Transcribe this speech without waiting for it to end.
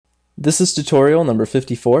This is tutorial number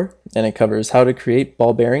 54, and it covers how to create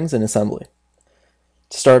ball bearings in assembly.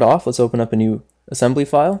 To start off, let's open up a new assembly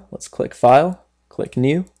file. Let's click File, click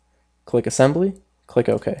New, click Assembly, click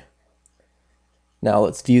OK. Now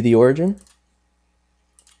let's view the origin,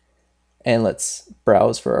 and let's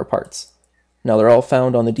browse for our parts. Now they're all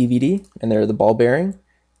found on the DVD, and they're the ball bearing,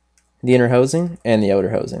 the inner housing, and the outer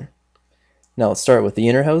housing. Now let's start with the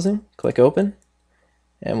inner housing, click Open,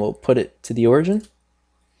 and we'll put it to the origin.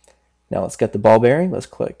 Now let's get the ball bearing. Let's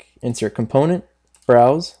click Insert Component,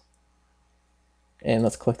 Browse, and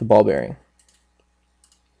let's click the ball bearing.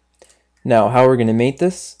 Now how we're going to mate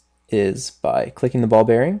this is by clicking the ball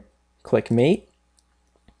bearing, click Mate.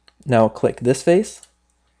 Now click this face,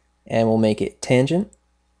 and we'll make it tangent.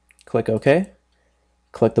 Click OK.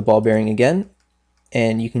 Click the ball bearing again,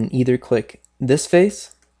 and you can either click this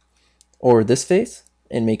face or this face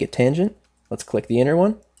and make it tangent. Let's click the inner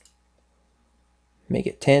one, make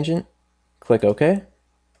it tangent. Click OK,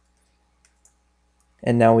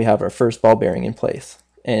 and now we have our first ball bearing in place.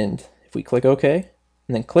 And if we click OK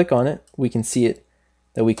and then click on it, we can see it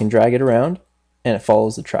that we can drag it around and it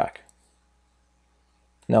follows the track.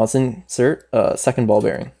 Now let's insert a second ball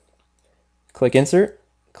bearing. Click Insert,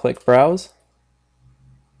 click Browse,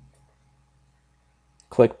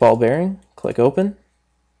 click Ball Bearing, click Open.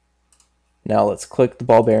 Now let's click the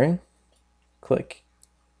ball bearing, click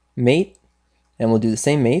Mate, and we'll do the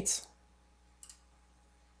same mates.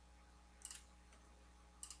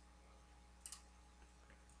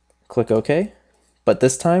 Click OK, but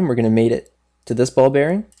this time we're going to mate it to this ball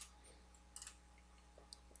bearing,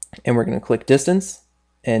 and we're going to click Distance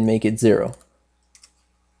and make it 0.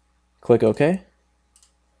 Click OK,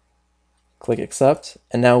 click Accept,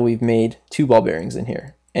 and now we've made two ball bearings in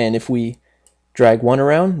here, and if we drag one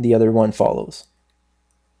around, the other one follows.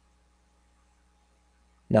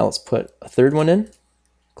 Now let's put a third one in.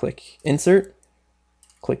 Click Insert,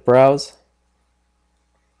 click Browse,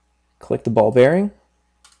 click the ball bearing,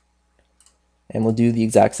 and we'll do the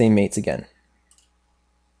exact same mates again.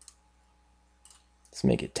 Let's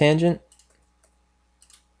make it tangent.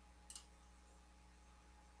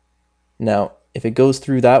 Now, if it goes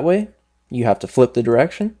through that way, you have to flip the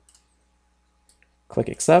direction. Click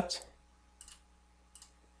Accept,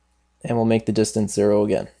 and we'll make the distance 0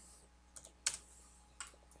 again.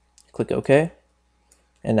 Click OK,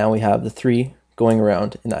 and now we have the 3 going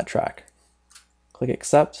around in that track. Click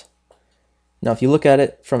Accept. Now if you look at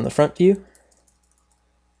it from the front view,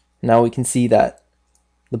 now we can see that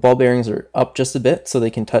the ball bearings are up just a bit so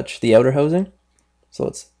they can touch the outer housing. So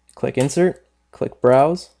let's click Insert, click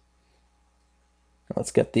Browse.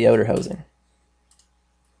 Let's get the outer housing.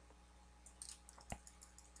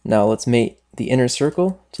 Now let's mate the inner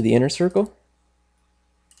circle to the inner circle.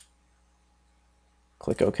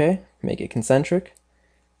 Click OK, make it concentric.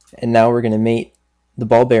 And now we're going to mate the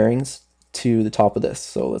ball bearings to the top of this.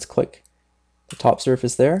 So let's click the top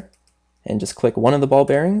surface there and just click one of the ball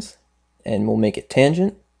bearings, and we'll make it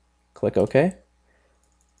tangent. Click OK.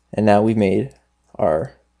 And now we've made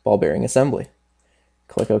our ball bearing assembly.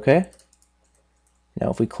 Click OK.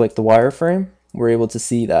 Now if we click the wireframe, we're able to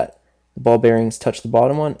see that the ball bearings touch the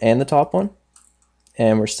bottom one and the top one,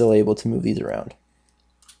 and we're still able to move these around.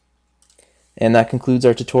 And that concludes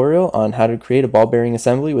our tutorial on how to create a ball bearing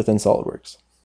assembly within SolidWorks.